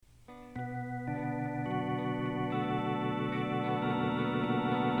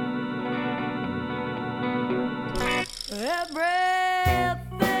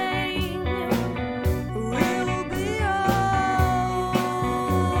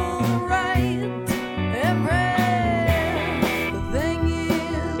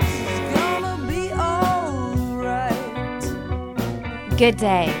Good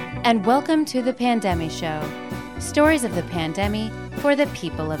day, and welcome to the Pandemic Show. Stories of the pandemic for the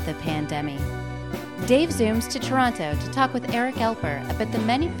people of the pandemic. Dave zooms to Toronto to talk with Eric Alper about the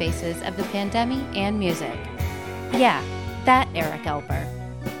many faces of the pandemic and music. Yeah, that Eric Alper.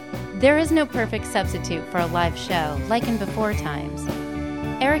 There is no perfect substitute for a live show like in before times.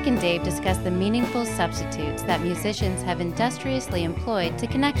 Eric and Dave discuss the meaningful substitutes that musicians have industriously employed to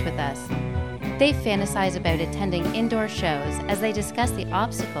connect with us. They fantasize about attending indoor shows as they discuss the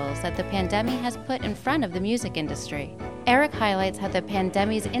obstacles that the pandemic has put in front of the music industry. Eric highlights how the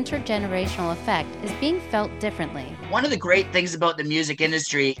pandemic's intergenerational effect is being felt differently. One of the great things about the music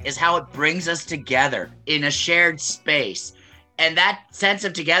industry is how it brings us together in a shared space. And that sense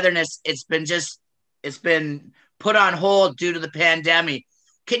of togetherness, it's been put on hold due to the pandemic.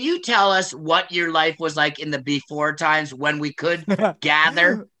 Can you tell us what your life was like in the before times when we could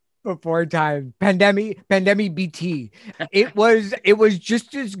gather? Before time, pandemic BT. It was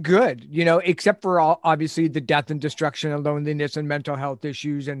just as good, except for obviously the death and destruction and loneliness and mental health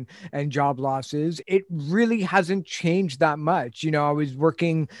issues and job losses. It really hasn't changed that much. I was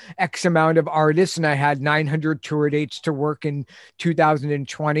working X amount of artists and I had 900 tour dates to work in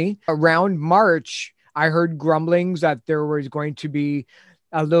 2020. Around March, I heard grumblings that there was going to be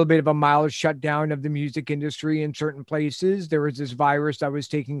a little bit of a mild shutdown of the music industry in certain places. There was this virus that was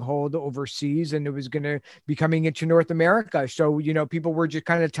taking hold overseas and it was going to be coming into North America. So, people were just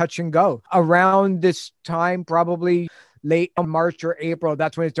kind of touch and go. Around this time, probably late March or April,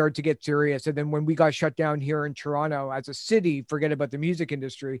 that's when it started to get serious. And then when we got shut down here in Toronto as a city, forget about the music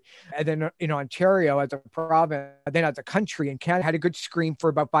industry. And then in Ontario as a province, and then as a country, and Canada had a good scream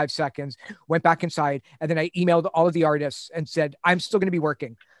for about 5 seconds, went back inside. And then I emailed all of the artists and said, I'm still going to be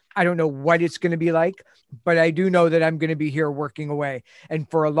working. I don't know what it's going to be like, but I do know that I'm going to be here working away. And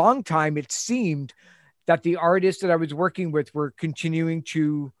for a long time, it seemed that the artists that I was working with were continuing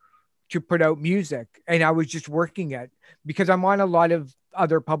to put out music, and I was just working it because I'm on a lot of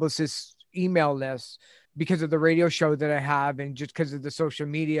other publicists' email lists because of the radio show that I have and just because of the social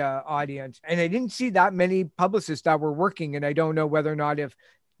media audience. And I didn't see that many publicists that were working, and I don't know whether or not if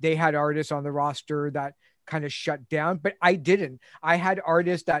they had artists on the roster that kind of shut down, but I didn't. I had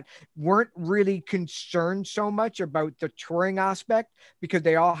artists that weren't really concerned so much about the touring aspect because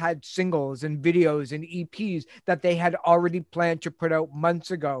they all had singles and videos and EPs that they had already planned to put out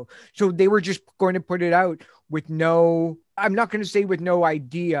months ago. So they were just going to put it out with I'm not going to say with no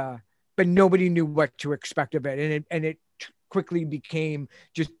idea, but nobody knew what to expect of it. And it quickly became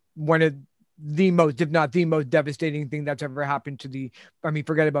just one of the most, if not the most devastating thing that's ever happened to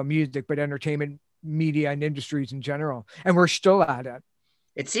forget about music, but entertainment, media and industries in general. And we're still at it.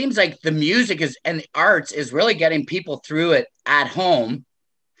 It seems like the music and the arts is really getting people through it at home.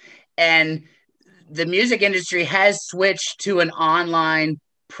 And the music industry has switched to an online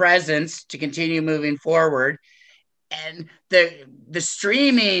presence to continue moving forward. And the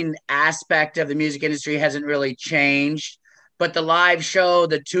streaming aspect of the music industry hasn't really changed, but the live show,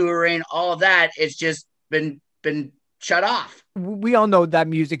 the touring, all of that, it's just been shut off. We all know that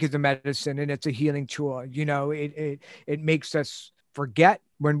music is a medicine and it's a healing tool. It makes us forget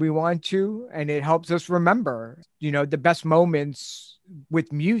when we want to, and it helps us remember, the best moments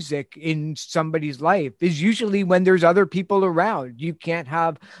with music in somebody's life is usually when there's other people around. You can't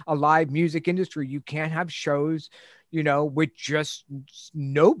have a live music industry. You can't have shows, with just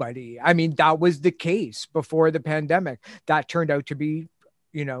nobody. That was the case before the pandemic. That turned out to be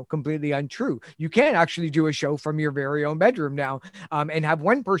completely untrue. You can't actually do a show from your very own bedroom now and have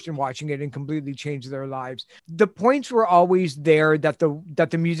one person watching it and completely change their lives. The points were always there that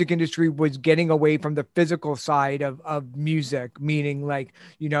the music industry was getting away from the physical side of music, meaning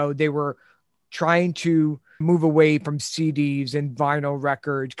they were trying to move away from CDs and vinyl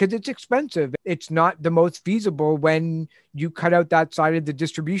records because it's expensive. It's not the most feasible when you cut out that side of the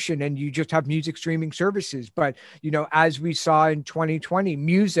distribution and you just have music streaming services. But, as we saw in 2020,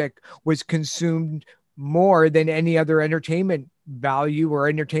 music was consumed more than any other entertainment value or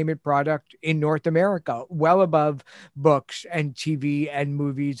entertainment product in North America, well above books and TV and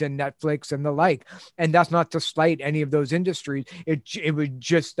movies and Netflix and the like. And that's not to slight any of those industries. It was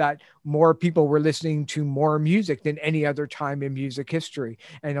just that more people were listening to more music than any other time in music history.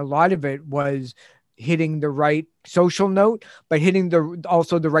 And a lot of it was hitting the right social note, but hitting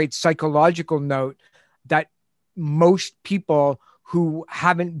also the right psychological note that most people who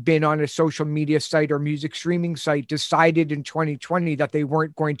haven't been on a social media site or music streaming site decided in 2020 that they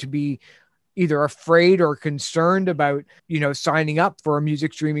weren't going to be either afraid or concerned about, signing up for a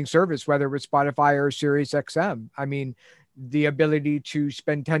music streaming service, whether it was Spotify or Sirius XM. the ability to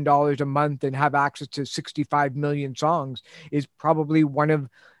spend $10 a month and have access to 65 million songs is probably one of,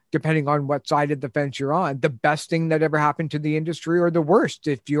 depending on what side of the fence you're on, the best thing that ever happened to the industry, or the worst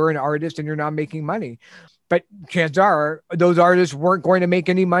if you're an artist and you're not making money. But chances are those artists weren't going to make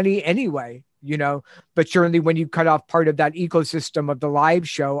any money anyway, but certainly when you cut off part of that ecosystem of the live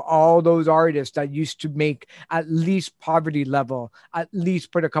show, all those artists that used to make at least poverty level, at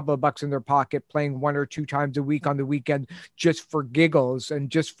least put a couple of bucks in their pocket playing 1 or 2 times a week on the weekend, just for giggles and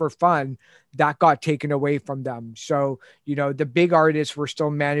just for fun, that got taken away from them. So, the big artists were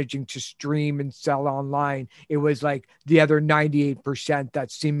still managing to stream and sell online. It was like the other 98% that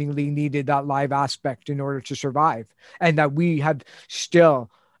seemingly needed that live aspect in order to survive. And that we have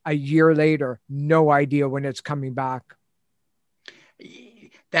still, a year later, no idea when it's coming back.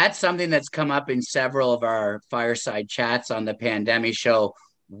 That's something that's come up in several of our fireside chats on the Pandemic Show.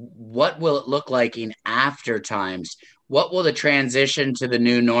 What will it look like in after times? What will the transition to the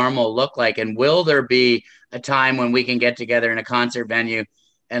new normal look like? And will there be a time when we can get together in a concert venue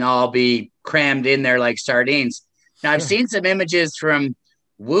and all be crammed in there like sardines? Now, I've seen some images from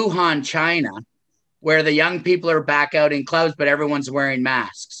Wuhan, China, where the young people are back out in clubs, but everyone's wearing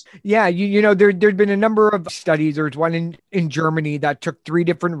masks. Yeah, there'd been a number of studies. There's one in Germany that took 3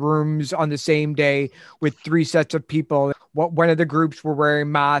 different rooms on the same day with 3 sets of people. One of the groups were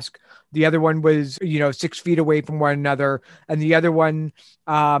wearing masks. The other one was, 6 feet away from one another. And the other one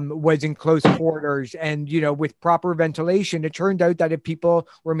was in close quarters. And, with proper ventilation, it turned out that if people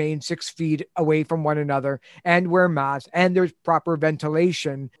remain 6 feet away from one another and wear masks, and there's proper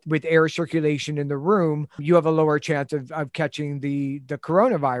ventilation with air circulation in the room, you have a lower chance of catching the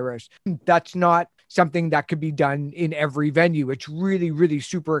coronavirus. That's not something that could be done in every venue. It's really, really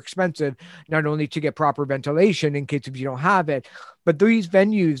super expensive, not only to get proper ventilation in case if you don't have it, but these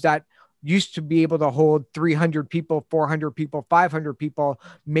venues that used to be able to hold 300 people, 400 people, 500 people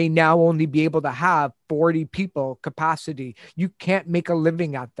may now only be able to have 40 people capacity. You can't make a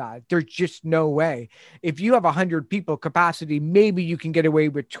living at that. There's just no way. If you have 100 people capacity, maybe you can get away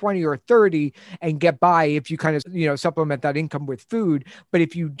with 20 or 30 and get by if you kind of, supplement that income with food. But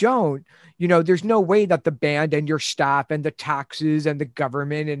if you don't, there's no way that the band and your staff and the taxes and the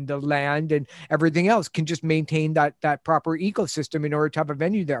government and the land and everything else can just maintain that proper ecosystem in order to have a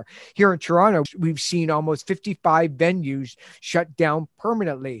venue there. Here in Toronto, we've seen almost 55 venues shut down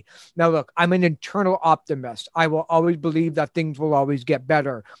permanently. Now, look, I'm an eternal optimist. I will always believe that things will always get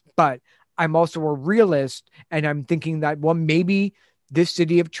better, but I'm also a realist, and I'm thinking that, well, maybe this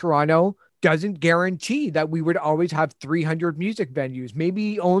city of Toronto doesn't guarantee that we would always have 300 music venues.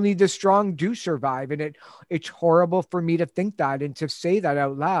 Maybe only the strong do survive. And it's horrible for me to think that and to say that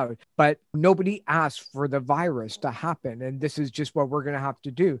out loud, but nobody asked for the virus to happen. And this is just what we're going to have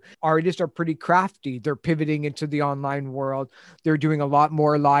to do. Artists are pretty crafty. They're pivoting into the online world. They're doing a lot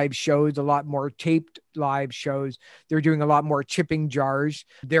more live shows, a lot more taped live shows. They're doing a lot more chipping jars.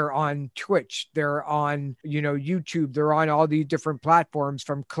 They're on Twitch. They're on, YouTube. They're on all these different platforms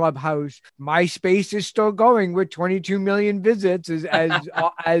from Clubhouse. MySpace is still going with 22 million visits as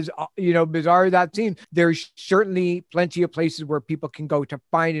bizarre as that seems. There's certainly plenty of places where people can go to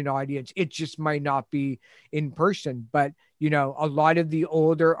find an audience. It just might not be in person, but a lot of the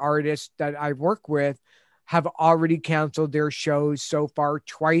older artists that I work with have already canceled their shows so far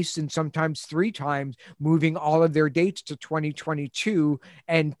twice and sometimes 3 times, moving all of their dates to 2022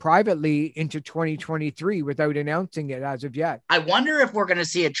 and privately into 2023 without announcing it as of yet. I wonder if we're going to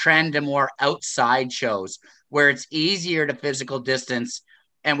see a trend to more outside shows where it's easier to physical distance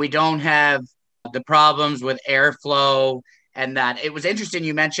and we don't have the problems with airflow. And that it was interesting.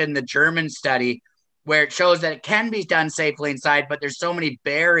 You mentioned the German study where it shows that it can be done safely inside, but there's so many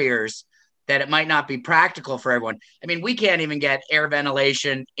barriers that it might not be practical for everyone. I mean, we can't even get air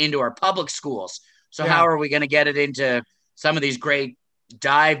ventilation into our public schools. So how are we going to get it into some of these great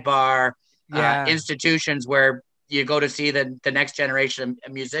dive bar institutions where you go to see the next generation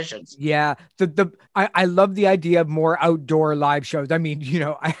of musicians? Yeah. I love the idea of more outdoor live shows. I mean,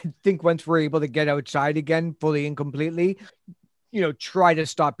 I think once we're able to get outside again fully and completely, try to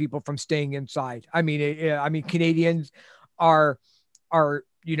stop people from staying inside. I mean, Canadians are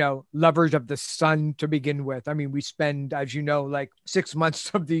lovers of the sun to begin with. I mean, we spend, as like 6 months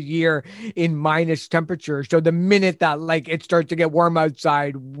of the year in minus temperatures. So the minute that it starts to get warm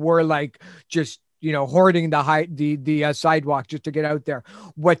outside, we're just, hoarding the sidewalk just to get out there.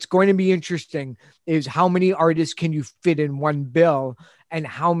 What's going to be interesting is how many artists can you fit in one bill and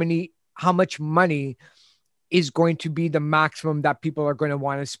how much money is going to be the maximum that people are going to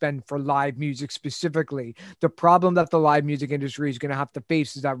want to spend for live music specifically. The problem that the live music industry is going to have to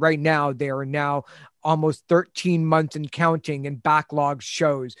face is that right now they are now almost 13 months and counting and backlog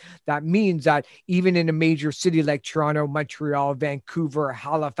shows. That means that even in a major city like Toronto, Montreal, Vancouver,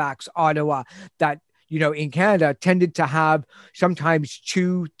 Halifax, Ottawa, that in Canada tended to have sometimes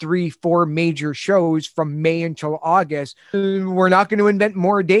 2, 3, 4 major shows from May until August. We're not going to invent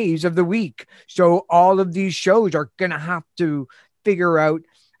more days of the week. So all of these shows are going to have to figure out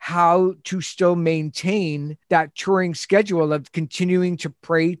how to still maintain that touring schedule of continuing to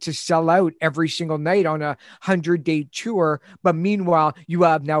pray to sell out every single night on a 100-day tour. But meanwhile, you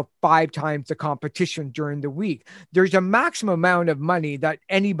have now 5 times the competition during the week. There's a maximum amount of money that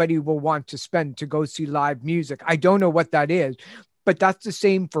anybody will want to spend to go see live music. I don't know what that is, but that's the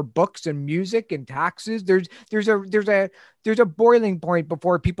same for books and music and taxes. There's a boiling point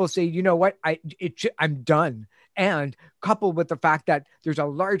before people say, you know what, I'm done. And coupled with the fact that there's a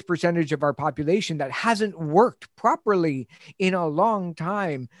large percentage of our population that hasn't worked properly in a long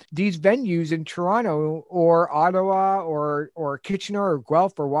time, these venues in Toronto or Ottawa or Kitchener or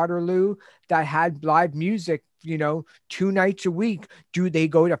Guelph or Waterloo that had live music, 2 nights a week, do they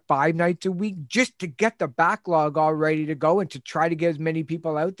go to 5 nights a week just to get the backlog all ready to go and to try to get as many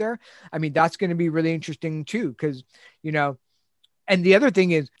people out there? I mean, that's going to be really interesting too, because, and the other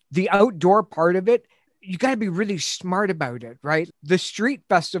thing is the outdoor part of it, you got to be really smart about it, right? The street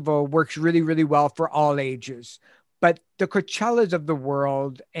festival works really, really well for all ages, but the Coachellas of the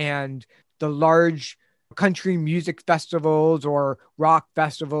world and the large country music festivals or rock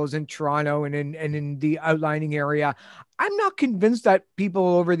festivals in Toronto and in the outlining area, I'm not convinced that people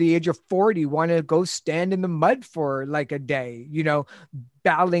over the age of 40 want to go stand in the mud for like a day,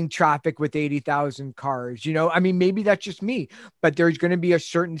 battling traffic with 80,000 cars. I mean, maybe that's just me, but there's going to be a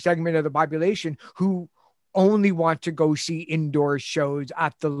certain segment of the population who only want to go see indoor shows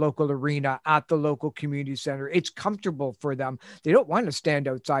at the local arena, at the local community center. It's comfortable for them. They don't want to stand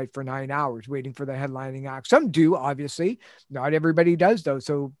outside for 9 hours waiting for the headlining act. Some do, obviously. Not everybody does, though.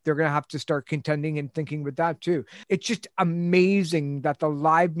 So they're going to have to start contending and thinking with that, too. It's just amazing that the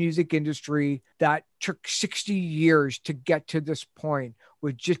live music industry that took 60 years to get to this point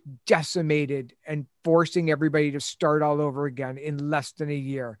was just decimated and forcing everybody to start all over again in less than a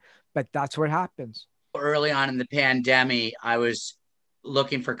year. But that's what happens. Early on in the pandemic, I was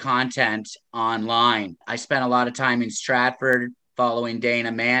looking for content online. I spent a lot of time in Stratford following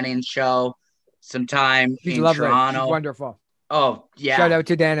Dana Manning's show, some time in lovely. Toronto. She's wonderful. Oh, yeah. Shout out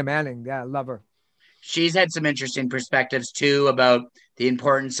to Dana Manning. Yeah, love her. She's had some interesting perspectives, too, about the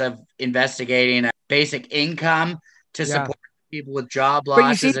importance of investigating a basic income to support people with job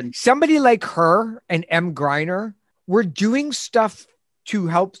losses. But you see, somebody like her and M. Greiner were doing stuff to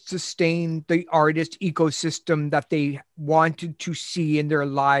help sustain the artist ecosystem that they wanted to see in their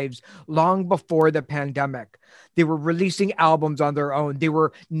lives long before the pandemic. They were releasing albums on their own. They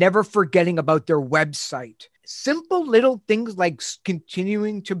were never forgetting about their website. Simple little things like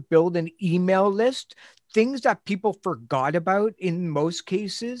continuing to build an email list, things that people forgot about in most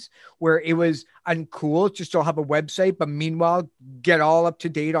cases, where it was uncool to still have a website, but meanwhile, get all up to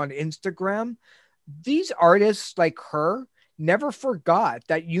date on Instagram. These artists like her never forgot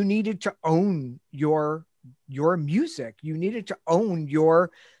that you needed to own your music. You needed to own your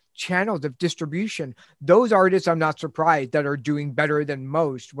channels of distribution. Those artists, I'm not surprised that are doing better than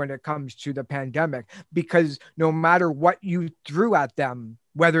most when it comes to the pandemic, because no matter what you threw at them,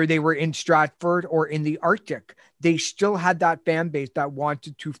 whether they were in Stratford or in the Arctic, they still had that fan base that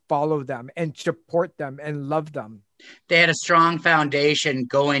wanted to follow them and support them and love them. They had a strong foundation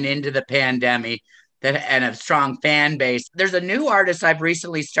going into the pandemic and a strong fan base. There's a new artist I've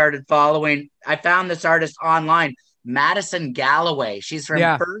recently started following. I found this artist online, Madison Galloway. She's from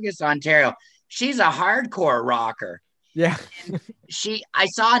Fergus, Ontario. She's a hardcore rocker. Yeah. I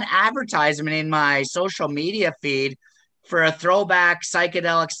saw an advertisement in my social media feed for a throwback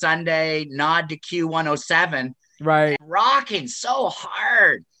Psychedelic Sunday nod to Q107. Right. Rocking so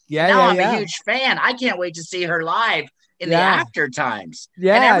hard. Yeah. Now I'm a huge fan. I can't wait to see her live in the after times.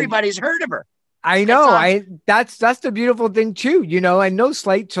 Yeah. And everybody's heard of her. I know. That's the beautiful thing too. And no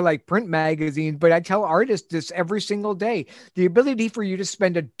slight to like print magazines, but I tell artists this every single day. The ability for you to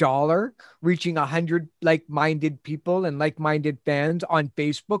spend $1 reaching 100 like-minded people and like-minded fans on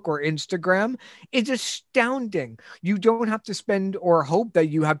Facebook or Instagram is astounding. You don't have to spend or hope that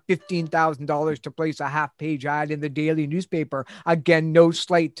you have $15,000 to place a half-page ad in the daily newspaper. Again, no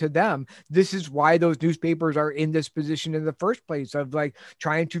slight to them. This is why those newspapers are in this position in the first place of like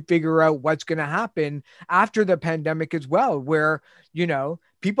trying to figure out what's going to happen after the pandemic as well, where,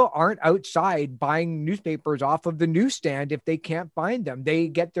 people aren't outside buying newspapers off of the newsstand if they can't find them. They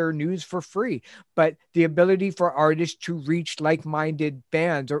get their news for free. But the ability for artists to reach like-minded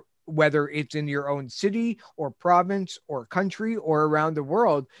fans, or whether it's in your own city or province or country or around the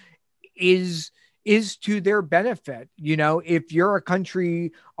world, is to their benefit. If you're a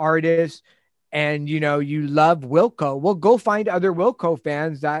country artist and you love Wilco, well, go find other Wilco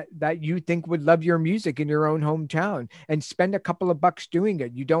fans that you think would love your music in your own hometown, and spend a couple of bucks doing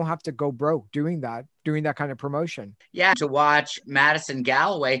it. You don't have to go broke doing that kind of promotion. Yeah, to watch Madison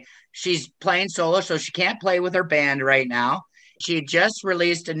Galloway, she's playing solo, so she can't play with her band right now. She just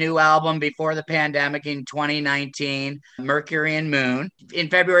released a new album before the pandemic in 2019, Mercury and Moon. In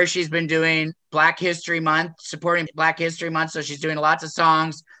February, she's been doing Black History Month, supporting Black History Month. So she's doing lots of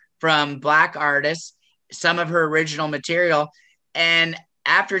songs from Black artists, some of her original material. And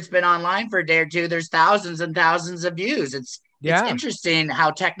after it's been online for a day or two, there's thousands and thousands of views. It's interesting how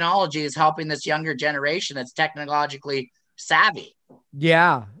technology is helping this younger generation that's technologically savvy.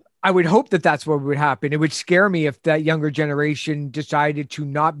 Yeah. I would hope that that's what would happen. It would scare me if that younger generation decided to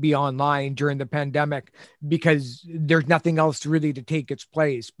not be online during the pandemic, because there's nothing else really to take its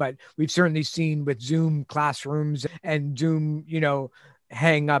place. But we've certainly seen with Zoom classrooms and Zoom,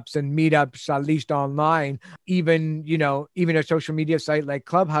 hang-ups and meetups, at least online, even a social media site like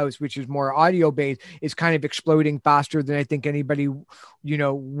Clubhouse, which is more audio-based, is kind of exploding faster than I think anybody,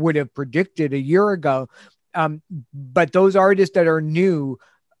 would have predicted a year ago. But those artists that are new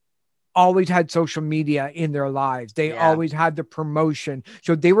always had social media in their lives. They always had the promotion.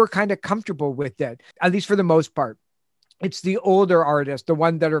 So they were kind of comfortable with it, at least for the most part. It's the older artists, the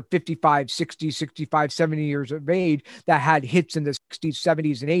ones that are 55, 60, 65, 70 years of age that had hits in the 60s,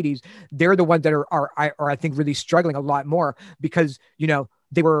 70s, and 80s. They're the ones that are I think really struggling a lot more, because,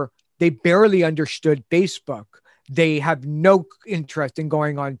 they barely understood Facebook. They have no interest in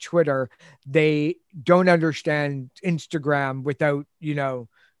going on Twitter. They don't understand Instagram without,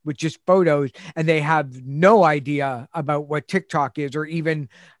 with just photos, and they have no idea about what TikTok is, or even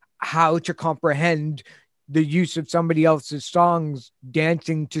how to comprehend the use of somebody else's songs,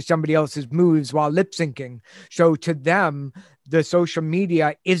 dancing to somebody else's moves while lip syncing. So to them, the social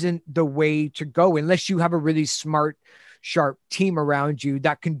media isn't the way to go unless you have a really smart, sharp team around you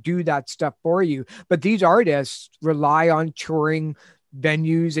that can do that stuff for you. But these artists rely on touring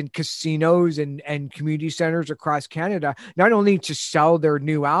venues and casinos and community centers across Canada, not only to sell their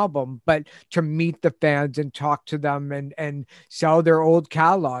new album, but to meet the fans and talk to them and sell their old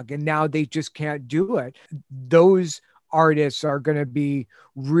catalog. And now they just can't do it. Those artists are going to be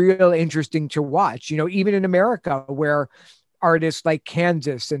real interesting to watch, even in America, where artists like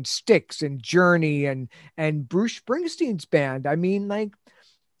Kansas and Styx and Journey and Bruce Springsteen's band,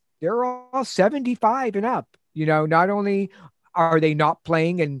 they're all 75 and up. Not only are they not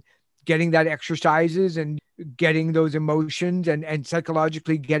playing and getting that exercises and getting those emotions and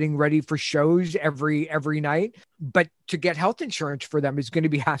psychologically getting ready for shows every night, but to get health insurance for them is going to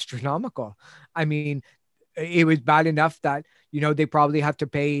be astronomical. It was bad enough that, they probably have to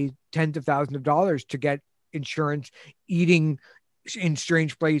pay tens of thousands of dollars to get insurance, eating in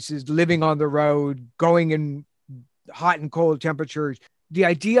strange places, living on the road, going in hot and cold temperatures. The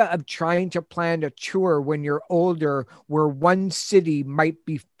idea of trying to plan a tour when you're older, where one city might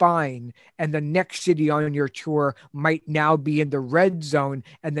be fine and the next city on your tour might now be in the red zone,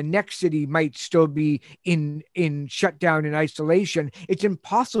 and the next city might still be in shutdown and isolation. It's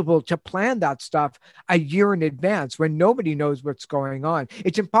impossible to plan that stuff a year in advance when nobody knows what's going on.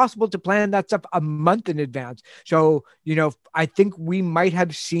 It's impossible to plan that stuff a month in advance. So, I think we might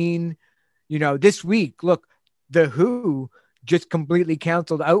have seen, this week, look, The Who just completely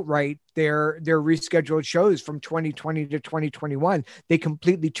canceled outright their rescheduled shows from 2020 to 2021. They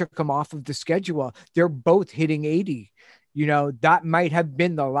completely took them off of the schedule. They're both hitting 80. That might have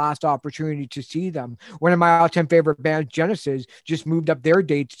been the last opportunity to see them. One of my all-time favorite bands, Genesis, just moved up their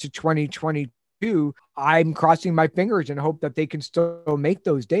dates to 2022. I'm crossing my fingers and hope that they can still make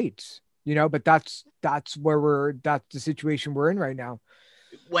those dates, but that's the situation we're in right now.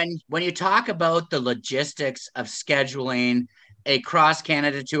 When you talk about the logistics of scheduling a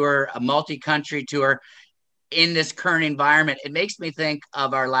cross-Canada tour, a multi-country tour in this current environment, it makes me think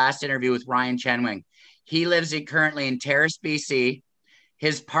of our last interview with Ryan Chenwing. He lives currently in Terrace, BC.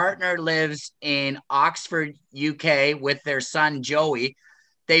 His partner lives in Oxford, UK with their son, Joey.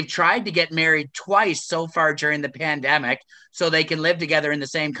 They've tried to get married twice so far during the pandemic so they can live together in the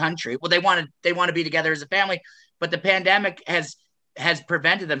same country. Well, they want to be together as a family, but the pandemic has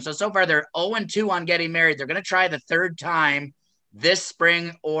prevented them. So far they're 0-2 on getting married. They're going to try the third time this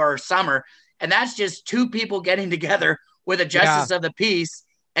spring or summer. And that's just two people getting together with a Yeah. justice of the peace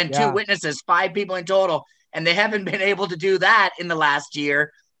and two Yeah. witnesses, 5 people in total. And they haven't been able to do that in the last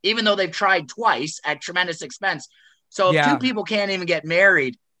year, even though they've tried twice at tremendous expense. So if two Yeah. people can't even get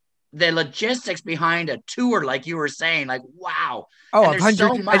married, the logistics behind a tour, like you were saying, like, wow. Oh, And there's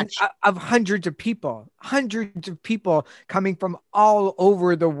so much. of hundreds of people coming from all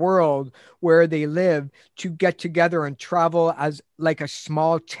over the world where they live to get together and travel as like a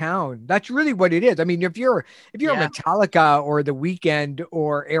small town. That's really what it is. I mean, if you're Yeah. Metallica or The Weeknd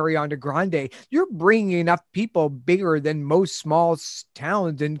or Ariana Grande, you're bringing enough people bigger than most small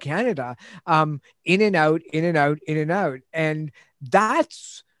towns in Canada, in and out, in and out, in and out, and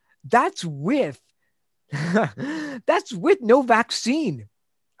that's with that's with no vaccine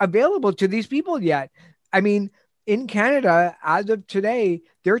available to these people yet. I mean, in Canada, as of today,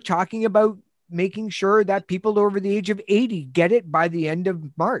 they're talking about making sure that people over the age of 80 get it by the end of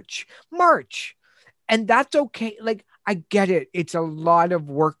March. And that's okay. Like, I get it. It's a lot of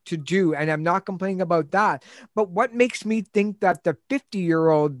work to do, and I'm not complaining about that. But what makes me think that the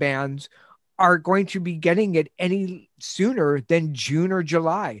 50-year-old bands are going to be getting it any sooner than June or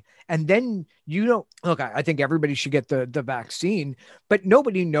July? And then look, I think everybody should get the vaccine, but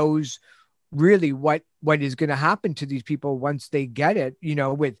nobody knows really what is going to happen to these people once they get it,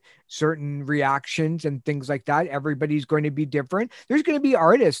 with certain reactions and things like that. Everybody's going to be different. There's going to be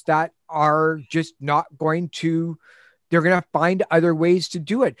artists that are just not going to, they're going to find other ways to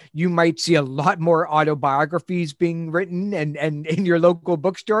do it. You might see a lot more autobiographies being written and in your local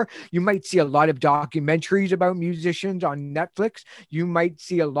bookstore. You might see a lot of documentaries about musicians on Netflix. You might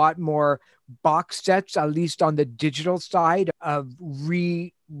see a lot more box sets, at least on the digital side, of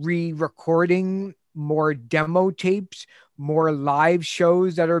re-recording, more demo tapes, more live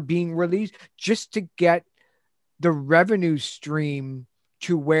shows that are being released, just to get the revenue stream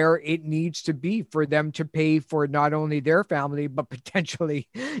to where it needs to be for them to pay for not only their family, but potentially,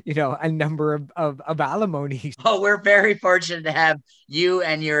 a number of alimonies. Oh, we're very fortunate to have you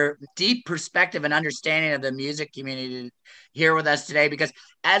and your deep perspective and understanding of the music community here with us today, because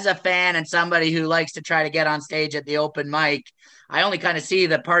as a fan and somebody who likes to try to get on stage at the open mic, I only kind of see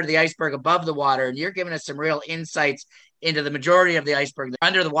the part of the iceberg above the water, and you're giving us some real insights into the majority of the iceberg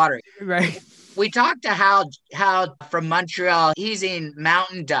under the water. Right. We talked to Hal from Montreal. He's in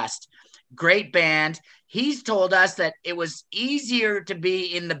Mountain Dust. Great band. He's told us that it was easier to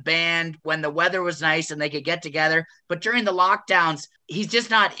be in the band when the weather was nice and they could get together. But during the lockdowns, he's just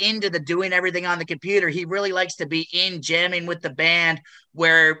not into the doing everything on the computer. He really likes to be in jamming with the band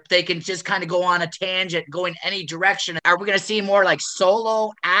where they can just kind of go on a tangent, go in any direction. Are we going to see more like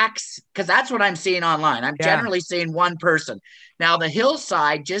solo acts? Because that's what I'm seeing online. I'm generally seeing one person. Now, the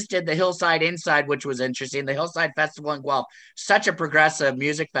Hillside just did the Hillside Inside, which was interesting. The Hillside Festival in Guelph, such a progressive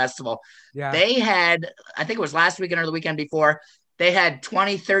music festival. Yeah. They had, I think it was last weekend or the weekend before, they had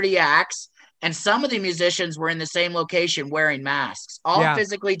 20, 30 acts, and some of the musicians were in the same location wearing masks, all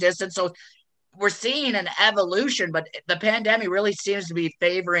physically distant. So we're seeing an evolution, but the pandemic really seems to be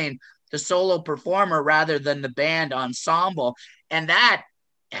favoring the solo performer rather than the band ensemble. And that's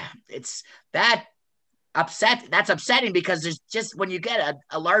upsetting, because there's just, when you get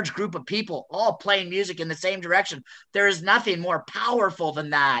a large group of people all playing music in the same direction, there is nothing more powerful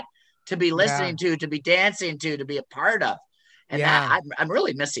than that to be listening to be dancing to be a part of. And that I'm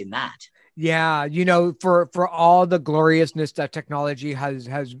really missing that. Yeah. For all the gloriousness that technology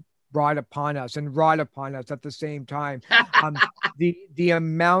has brought upon us at the same time, the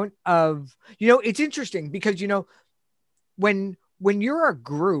amount of, it's interesting because, when you're a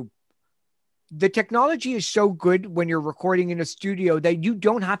group, the technology is so good when you're recording in a studio that you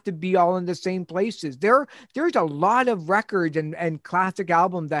don't have to be all in the same places. There's a lot of records and classic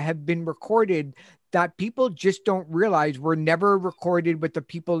albums that have been recorded that people just don't realize were never recorded with the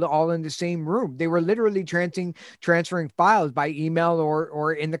people all in the same room. They were literally transferring files by email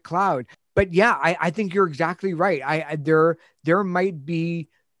or in the cloud. But yeah, I think you're exactly right. There might be,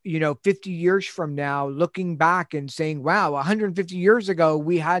 50 years from now, looking back and saying, wow, 150 years ago,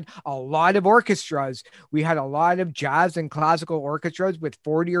 we had a lot of orchestras. We had a lot of jazz and classical orchestras with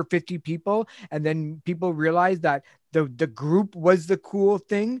 40 or 50 people. And then people realized that the group was the cool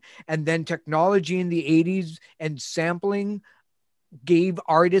thing. And then technology in the 80s and sampling gave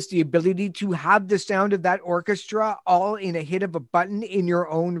artists the ability to have the sound of that orchestra all in a hit of a button in your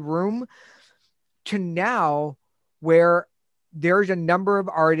own room, to now where there's a number of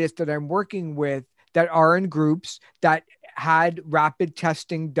artists that I'm working with that are in groups that had rapid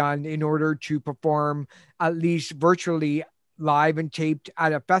testing done in order to perform at least virtually live and taped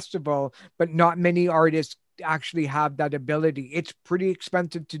at a festival, but not many artists actually have that ability. It's pretty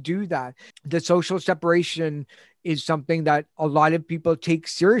expensive to do that. The social separation is something that a lot of people take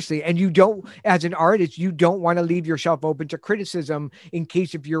seriously. And you don't, as an artist, you don't want to leave yourself open to criticism in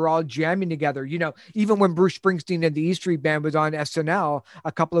case if you're all jamming together. You know, even when Bruce Springsteen and the E Street Band was on SNL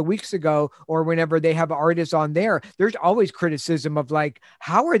a couple of weeks ago, or whenever they have artists on there, there's always criticism of like,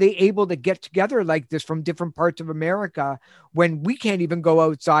 how are they able to get together like this from different parts of America when we can't even go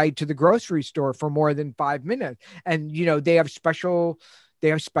outside to the grocery store for more than 5 minutes? And, you know, they have special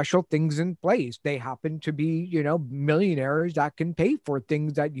things in place. They happen to be, you know, millionaires that can pay for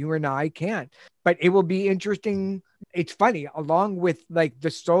things that you and I can't. But it will be interesting. It's funny, along with like the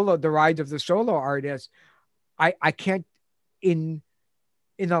rise of the solo artists, I can't, in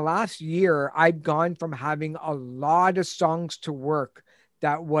the last year, I've gone from having a lot of songs to work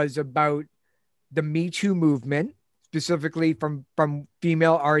that was about the Me Too movement, specifically from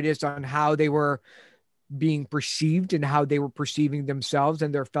female artists on how they were being perceived and how they were perceiving themselves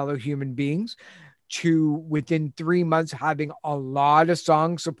and their fellow human beings, to within 3 months having a lot of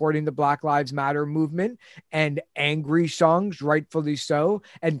songs supporting the Black Lives Matter movement, and angry songs, rightfully so,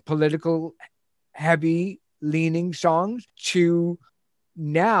 and political heavy leaning songs, to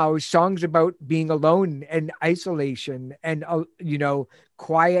now songs about being alone and isolation and, you know,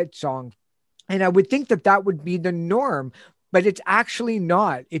 quiet songs. And I would think that that would be the norm, but it's actually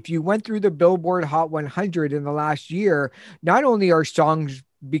not. If you went through the Billboard Hot 100 in the last year, not only are songs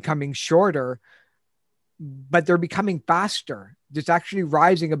becoming shorter, but they're becoming faster. It's actually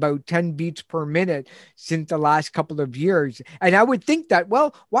rising about 10 beats per minute since the last couple of years. And I would think that,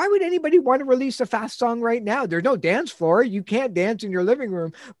 well, why would anybody want to release a fast song right now? There's no dance floor. You can't dance in your living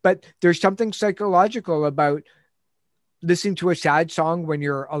room, but there's something psychological about listening to a sad song when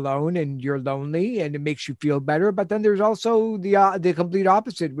you're alone and you're lonely, and it makes you feel better. But then there's also the complete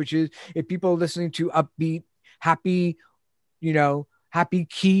opposite, which is if people are listening to upbeat, happy, you know, happy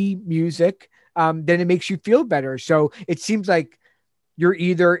key music, then it makes you feel better. So it seems like you're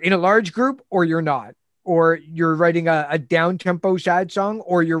either in a large group or you're not, or you're writing a down tempo sad song,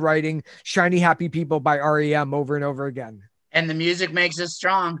 or you're writing Shiny Happy People by REM over and over again. And the music makes us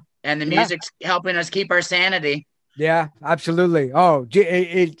strong, and the music's helping us keep our sanity. Yeah, absolutely. Oh,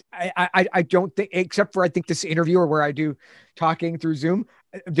 I don't think, except for I think this interview where I do talking through Zoom,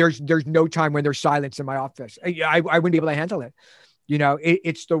 there's no time when there's silence in my office. I wouldn't be able to handle it. You know,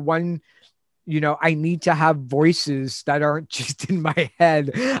 it's the one, you know, I need to have voices that aren't just in my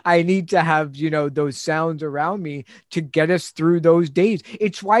head. I need to have, you know, those sounds around me to get us through those days.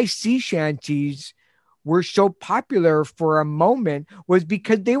 It's why sea shanties were so popular for a moment, was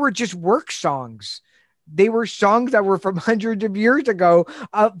because they were just work songs. They were songs that were from hundreds of years ago,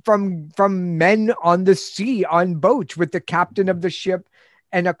 from men on the sea on boats with the captain of the ship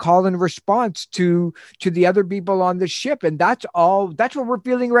and a call and response to the other people on the ship. And that's what we're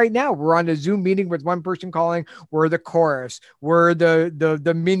feeling right now. We're on a Zoom meeting with one person calling, we're the chorus, we're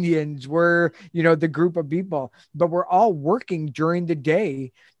the minions, we're, you know, the group of people, but we're all working during the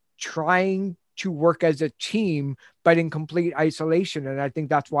day, trying to work as a team, but in complete isolation. And I think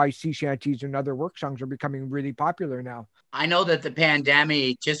that's why sea shanties and other work songs are becoming really popular now. I know that the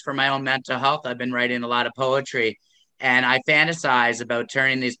pandemic, just for my own mental health, I've been writing a lot of poetry, and I fantasize about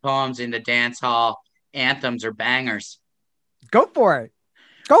turning these poems into dance hall anthems or bangers. Go for it.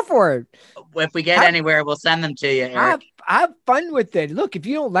 Go for it. If we get anywhere, we'll send them to you, Eric. Have fun with it. Look, if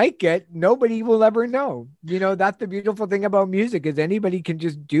you don't like it, nobody will ever know. You know, that's the beautiful thing about music, is anybody can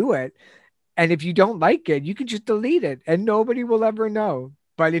just do it. And if you don't like it, you can just delete it and nobody will ever know.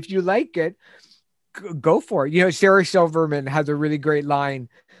 But if you like it, go for it. You know, Sarah Silverman has a really great line,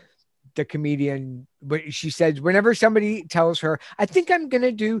 the comedian, but she says, whenever somebody tells her, I think I'm going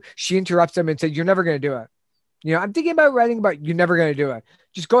to do, she interrupts them and says, you're never going to do it. You know, I'm thinking about writing about, you're never going to do it.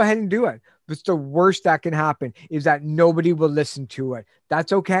 Just go ahead and do it. But the worst that can happen is that nobody will listen to it.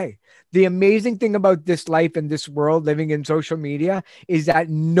 That's okay. The amazing thing about this life and this world living in social media is that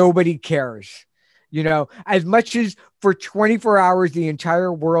nobody cares. You know, as much as for 24 hours, the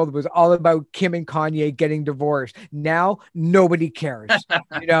entire world was all about Kim and Kanye getting divorced. Now, nobody cares.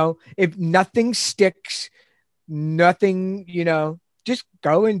 You know, if nothing sticks, nothing, you know, just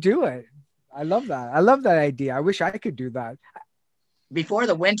go and do it. I love that. I love that idea. I wish I could do that. Before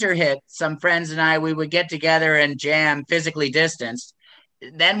the winter hit, some friends and I, we would get together and jam physically distanced.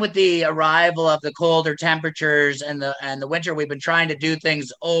 Then with the arrival of the colder temperatures and the winter, we've been trying to do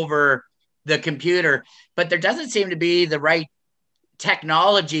things over the computer, but there doesn't seem to be the right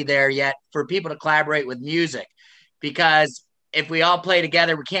technology there yet for people to collaborate with music, because if we all play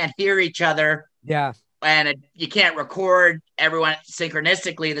together, we can't hear each other. Yeah. And you can't record everyone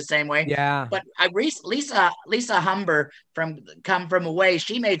synchronistically the same way. Yeah. But Lisa Humber from Come From Away,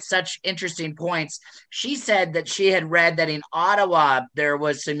 she made such interesting points. She said that she had read that in Ottawa there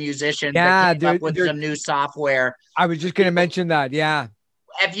was some musicians that came up with some new software. I was just going to mention that. Yeah.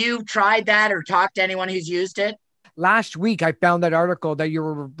 Have you tried that or talked to anyone who's used it? Last week, I found that article that you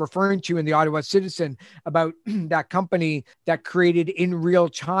were referring to in the Ottawa Citizen about that company that created in real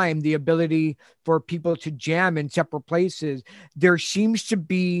time the ability for people to jam in separate places. There seems to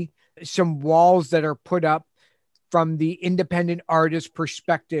be some walls that are put up from the independent artist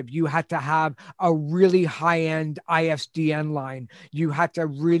perspective. You had to have a really high-end ISDN line. You had to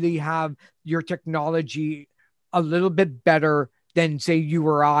really have your technology a little bit better than, say, you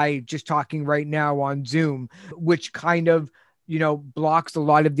or I just talking right now on Zoom, which kind of, blocks a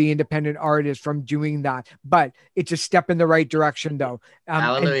lot of the independent artists from doing that. But it's a step in the right direction, though.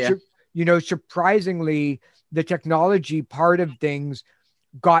 Hallelujah. And, surprisingly, the technology part of things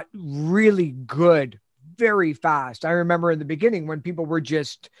got really good very fast. I remember in the beginning when people were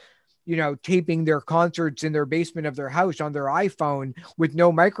just taping their concerts in their basement of their house on their iPhone with no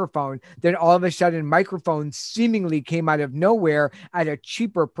microphone. Then all of a sudden microphones seemingly came out of nowhere at a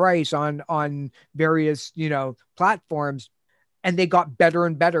cheaper price on various, platforms. And they got better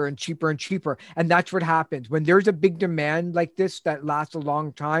and better and cheaper. And that's what happens when there's a big demand like this that lasts a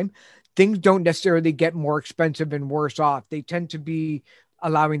long time. Things don't necessarily get more expensive and worse off. They tend to be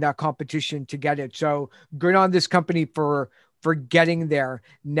allowing that competition to get it. So good on this company for getting there.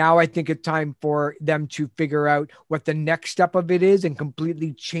 Now I think it's time for them to figure out what the next step of it is and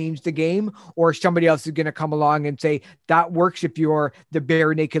completely change the game, or somebody else is going to come along and say that works if you're the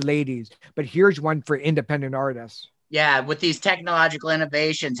Bare Naked Ladies, but here's one for independent artists. Yeah, with these technological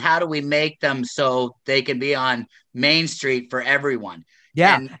innovations, how do we make them so they can be on Main Street for everyone?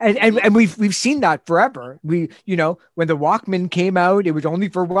 Yeah. And we've seen that forever. When the Walkman came out, it was only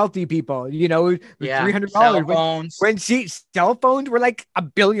for wealthy people, it was $300. Cell phones. When cell phones were like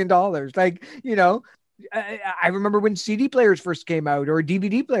 $1 billion. Like, I remember when CD players first came out, or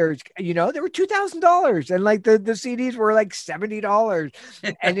DVD players, they were $2,000, and like the CDs were like $70.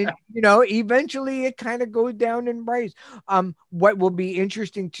 And it, eventually it kind of goes down in price. What will be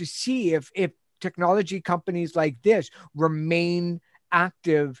interesting to see if technology companies like this remain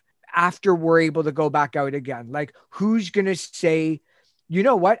active after we're able to go back out again. Like, who's going to say, you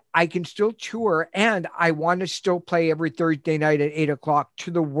know what, I can still tour and I want to still play every Thursday night at 8:00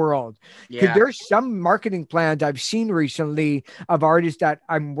 to the world? Because there's some marketing plans I've seen recently of artists that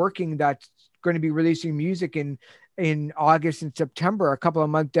I'm working that's going to be releasing music in August and September, a couple of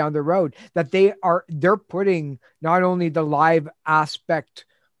months down the road, that they're putting not only the live aspect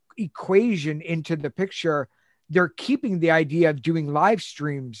equation into the picture, they're keeping the idea of doing live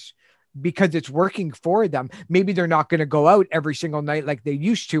streams because it's working for them. Maybe they're not going to go out every single night like they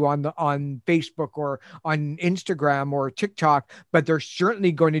used to on Facebook or on Instagram or TikTok, but they're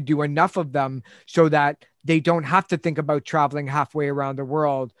certainly going to do enough of them so that they don't have to think about traveling halfway around the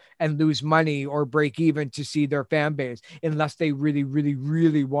world and lose money or break even to see their fan base, unless they really, really,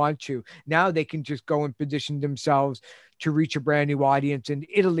 really want to. Now they can just go and position themselves to reach a brand new audience in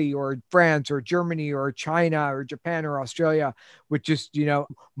Italy or France or Germany or China or Japan or Australia with just,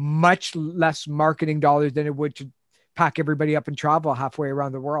 much less marketing dollars than it would to pack everybody up and travel halfway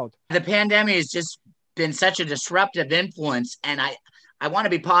around the world. The pandemic has just been such a disruptive influence. And I want to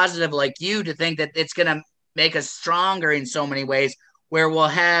be positive like you to think that it's going to make us stronger in so many ways, where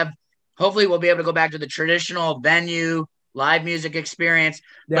hopefully we'll be able to go back to the traditional venue live music experience,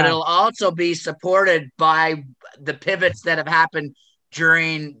 but it'll also be supported by the pivots that have happened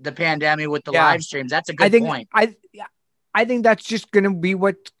during the pandemic with the live streams. That's a good point. I think that's just going to be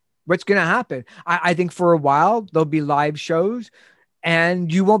what's going to happen. I think for a while there'll be live shows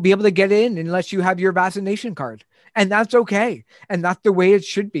and you won't be able to get in unless you have your vaccination card. And that's okay. And that's the way it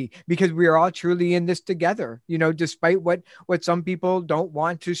should be, because we are all truly in this together, despite what some people don't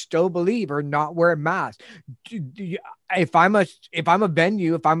want to still believe or not wear masks. If I'm a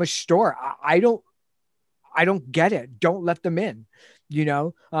venue, if I'm a store, I don't get it. Don't let them in,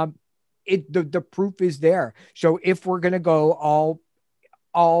 the proof is there. So if we're going to go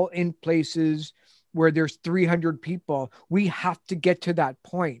all in places where there's 300 people, we have to get to that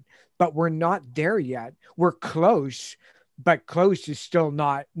point. But we're not there yet. We're close, but close is still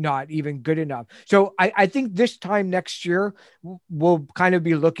not even good enough. So I think this time next year, we'll kind of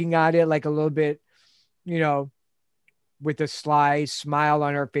be looking at it like a little bit, with a sly smile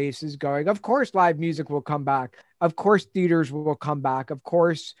on our faces going, of course, live music will come back. Of course, theaters will come back. Of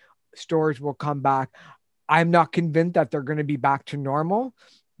course, stores will come back. I'm not convinced that they're going to be back to normal.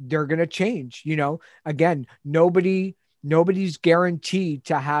 They're going to change, again, nobody Nobody's guaranteed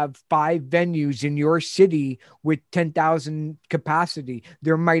to have 5 venues in your city with 10,000 capacity.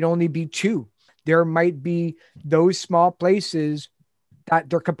 There might only be 2. There might be those small places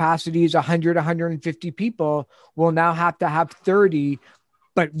that their capacity is 100, 150 people will now have to have 30,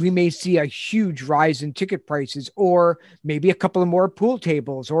 but we may see a huge rise in ticket prices, or maybe a couple of more pool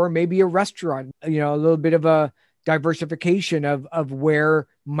tables, or maybe a restaurant, a little bit of a diversification of where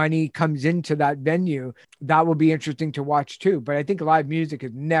money comes into that venue. That will be interesting to watch too. But I think live music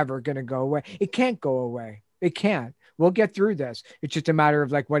is never going to go away. It can't go away. It can't. We'll get through this. It's just a matter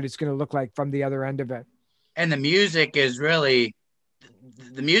of like what it's going to look like from the other end of it. And the music is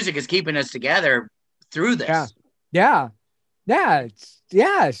keeping us together through this. Yeah.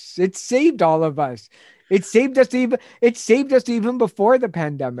 It saved all of us. It saved us even before the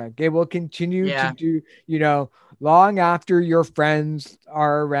pandemic. It will continue to do, long after your friends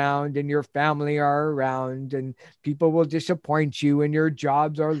are around and your family are around and people will disappoint you and your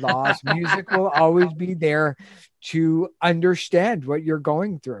jobs are lost. Music will always be there to understand what you're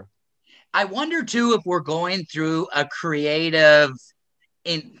going through. I wonder too, if we're going through a creative,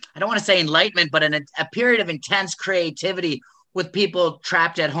 I don't want to say enlightenment, but a period of intense creativity with people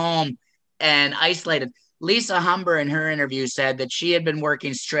trapped at home and isolated. Lisa Humber in her interview said that she had been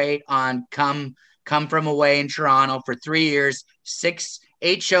working straight on Come From Away in Toronto for 3 years,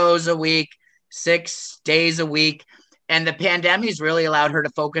 8 shows a week, 6 days a week. And the pandemic's really allowed her to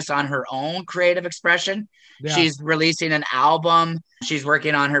focus on her own creative expression. Yeah. She's releasing an album. She's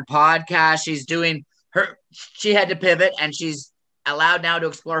working on her podcast. She had to pivot, and she's allowed now to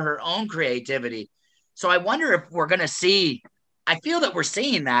explore her own creativity. So I wonder if we're going to see, I feel that we're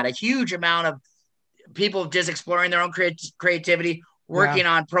seeing that, a huge amount of people just exploring their own creativity, working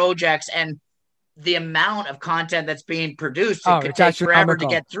on projects, and the amount of content that's being produced. It could take forever to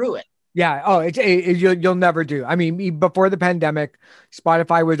get through it. Yeah. Oh, you'll never do. I mean, before the pandemic,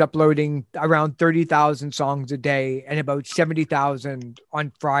 Spotify was uploading around 30,000 songs a day and about 70,000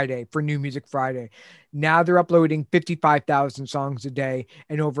 on Friday for New Music Friday. Now they're uploading 55,000 songs a day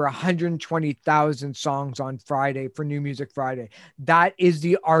and over 120,000 songs on Friday for New Music Friday. That is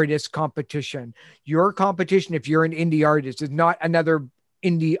the artist competition. Your competition, if you're an indie artist, is not another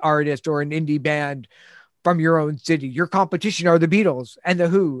indie artist or an indie band from your own city. Your competition are the Beatles and the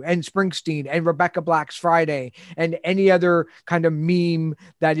Who and Springsteen and Rebecca Black's Friday and any other kind of meme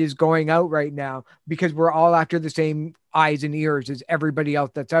that is going out right now, because we're all after the same eyes and ears as everybody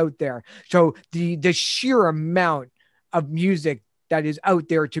else that's out there. So the sheer amount of music that is out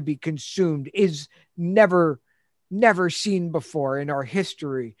there to be consumed is never seen before in our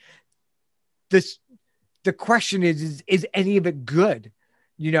history. The question is any of it good?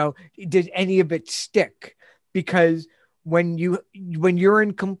 Does any of it stick? Because when you're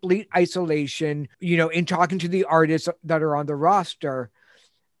in complete isolation, in talking to the artists that are on the roster,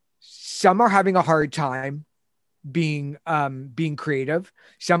 some are having a hard time being creative.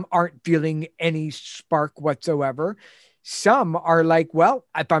 Some aren't feeling any spark whatsoever. Some are like, well,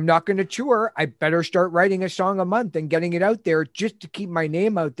 if I'm not going to tour, I better start writing a song a month and getting it out there just to keep my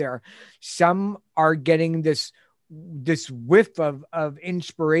name out there. Some are getting this whiff of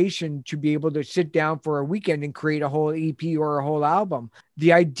inspiration to be able to sit down for a weekend and create a whole EP or a whole album.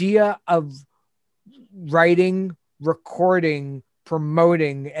 The idea of writing, recording,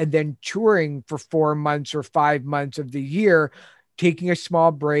 promoting, and then touring for 4 months or 5 months of the year, taking a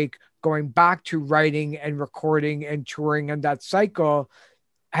small break, going back to writing and recording and touring, and that cycle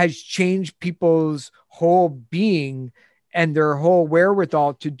has changed people's whole being and their whole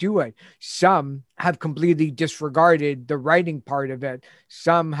wherewithal to do it. Some have completely disregarded the writing part of it.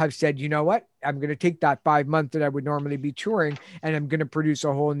 Some have said, you know what, I'm going to take that 5 months that I would normally be touring and I'm going to produce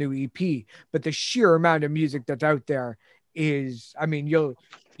a whole new EP. But the sheer amount of music that's out there is, I mean, you'll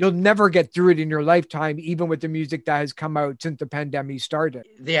never get through it in your lifetime, even with the music that has come out since the pandemic started.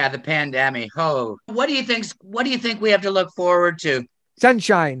 Yeah, the pandemic. Oh, what do you think we have to look forward to?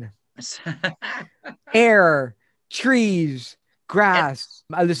 Sunshine, air, trees, grass.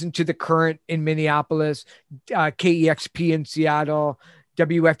 I listen to The Current in Minneapolis, KEXP in Seattle,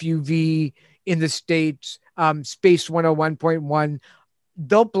 WFUV in the States, Space 101.1.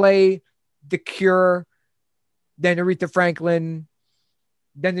 They'll play The Cure, then Aretha Franklin,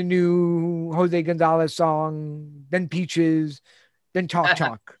 then the new Jose Gonzalez song, then Peaches, then Talk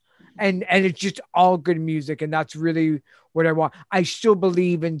Talk. And it's just all good music. And that's really what I want. I still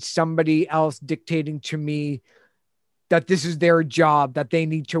believe in somebody else dictating to me that this is their job, that they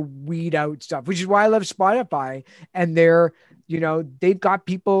need to weed out stuff, which is why I love Spotify. And they've got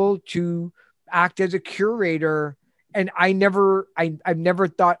people to act as a curator. And I've never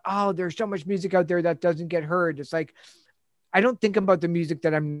thought, oh, there's so much music out there that doesn't get heard. It's like, I don't think about the music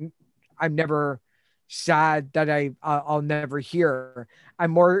that I'm never sad that I'll never hear.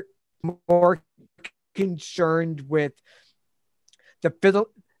 I'm more concerned with the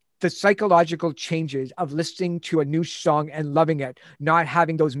the psychological changes of listening to a new song and loving it, not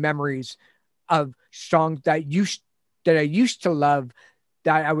having those memories of songs that I used to love,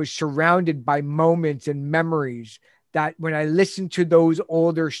 that I was surrounded by moments and memories that when I listen to those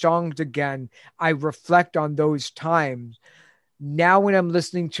older songs again, I reflect on those times. Now, when I'm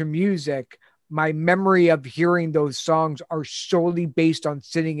listening to music, my memory of hearing those songs are solely based on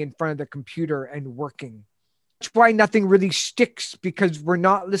sitting in front of the computer and working. That's why nothing really sticks, because we're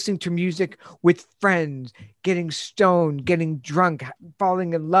not listening to music with friends, getting stoned, getting drunk,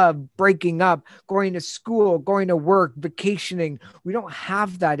 falling in love, breaking up, going to school, going to work, vacationing. We don't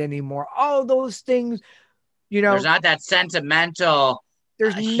have that anymore. All those things, there's not that sentimental,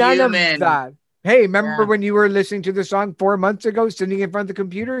 there's none of human. that. Hey, remember when you were listening to the song 4 months ago, sitting in front of the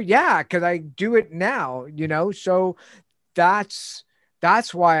computer? Yeah, because I do it now, So that's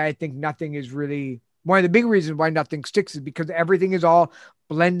why I think nothing is really, one of the big reasons why nothing sticks is because everything is all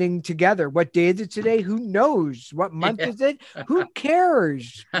blending together. What day is it today? Who knows? What month is it? Who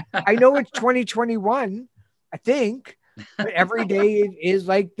cares? I know it's 2021, I think. But every day is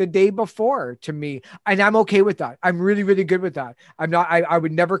like the day before to me. And I'm okay with that. I'm really, really good with that. I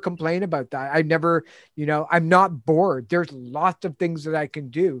would never complain about that. I never, I'm not bored. There's lots of things that I can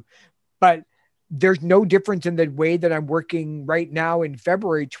do, but there's no difference in the way that I'm working right now in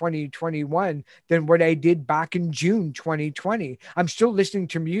February 2021 than what I did back in June 2020. I'm still listening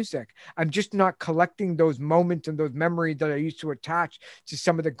to music. I'm just not collecting those moments and those memories that I used to attach to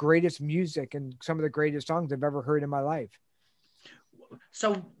some of the greatest music and some of the greatest songs I've ever heard in my life.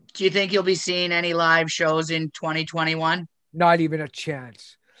 So do you think you'll be seeing any live shows in 2021? Not even a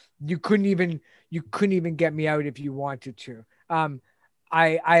chance. You couldn't even get me out if you wanted to.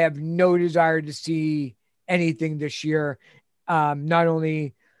 I have no desire to see anything this year. Not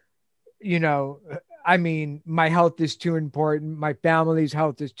only, my health is too important. My family's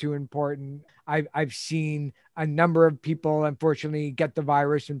health is too important. I've seen a number of people, unfortunately, get the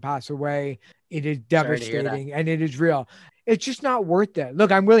virus and pass away. It is devastating and it is real. It's just not worth it.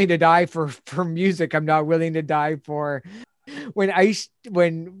 Look, I'm willing to die for music. I'm not willing to die for when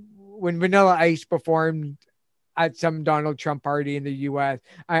Vanilla Ice performed at some Donald Trump party in the US.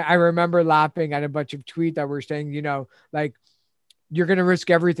 I remember laughing at a bunch of tweets that were saying, like, you're going to risk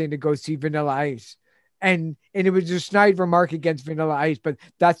everything to go see Vanilla Ice. And it was a snide remark against Vanilla Ice, but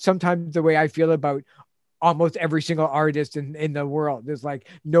that's sometimes the way I feel about almost every single artist in the world. It's like,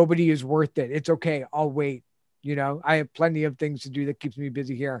 nobody is worth it. It's okay. I'll wait. I have plenty of things to do that keeps me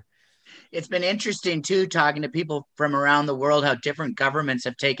busy here. It's been interesting too, talking to people from around the world, how different governments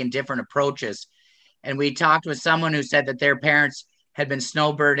have taken different approaches. And we talked with someone who said that their parents had been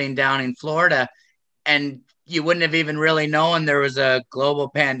snowbirding down in Florida, and you wouldn't have even really known there was a global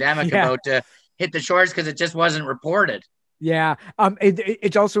pandemic about to hit the shores because it just wasn't reported. Yeah.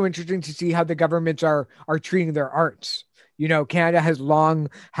 It's also interesting to see how the governments are treating their arts. Canada has long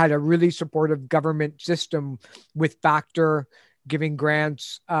had a really supportive government system with Factor, giving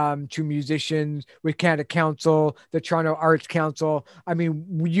grants to musicians, with Canada Council, the Toronto Arts Council. I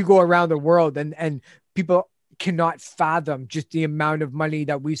mean, you go around the world and people cannot fathom just the amount of money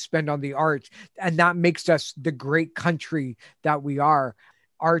that we spend on the arts. And that makes us the great country that we are.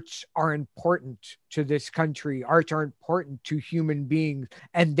 Arts are important to this country. Arts are important to human beings.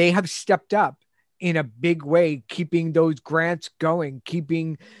 And they have stepped up in a big way, keeping those grants going,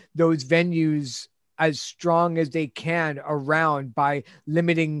 keeping those venues as strong as they can around by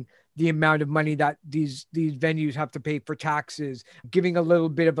limiting the amount of money that these venues have to pay for taxes, giving a little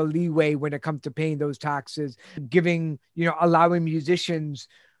bit of a leeway when it comes to paying those taxes, allowing musicians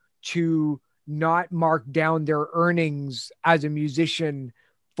to not mark down their earnings as a musician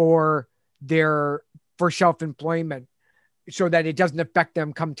for self-employment, so that it doesn't affect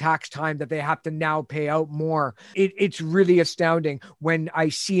them come tax time that they have to now pay out more. It's really astounding when I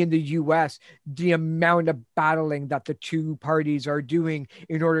see in the US the amount of battling that the two parties are doing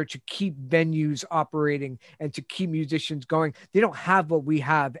in order to keep venues operating and to keep musicians going. They don't have what we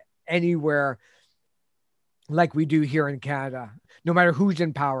have anywhere like we do here in Canada, no matter who's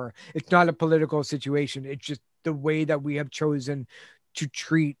in power. It's not a political situation. It's just the way that we have chosen to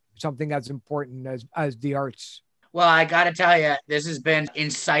treat something as important as the arts. Well, I got to tell you, this has been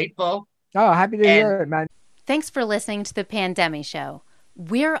insightful. Oh, happy to hear it, man. Thanks for listening to The Pandemic Show.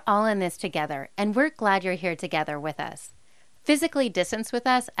 We're all in this together, and we're glad you're here together with us. Physically distance with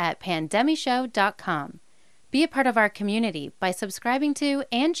us at pandemicshow.com. Be a part of our community by subscribing to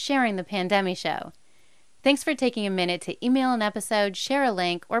and sharing The Pandemic Show. Thanks for taking a minute to email an episode, share a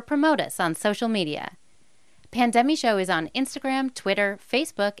link, or promote us on social media. Pandemi Show is on Instagram, Twitter,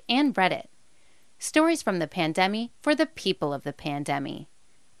 Facebook, and Reddit. Stories from the pandemic for the people of the pandemic.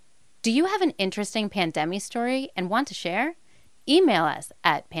 Do you have an interesting pandemic story and want to share? Email us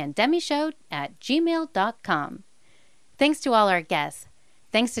at pandemishow@gmail.com. Thanks to all our guests.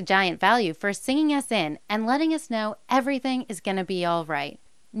 Thanks to Giant Value for singing us in and letting us know everything is going to be all right.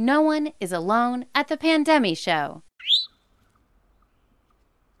 No one is alone at the Pandemi Show.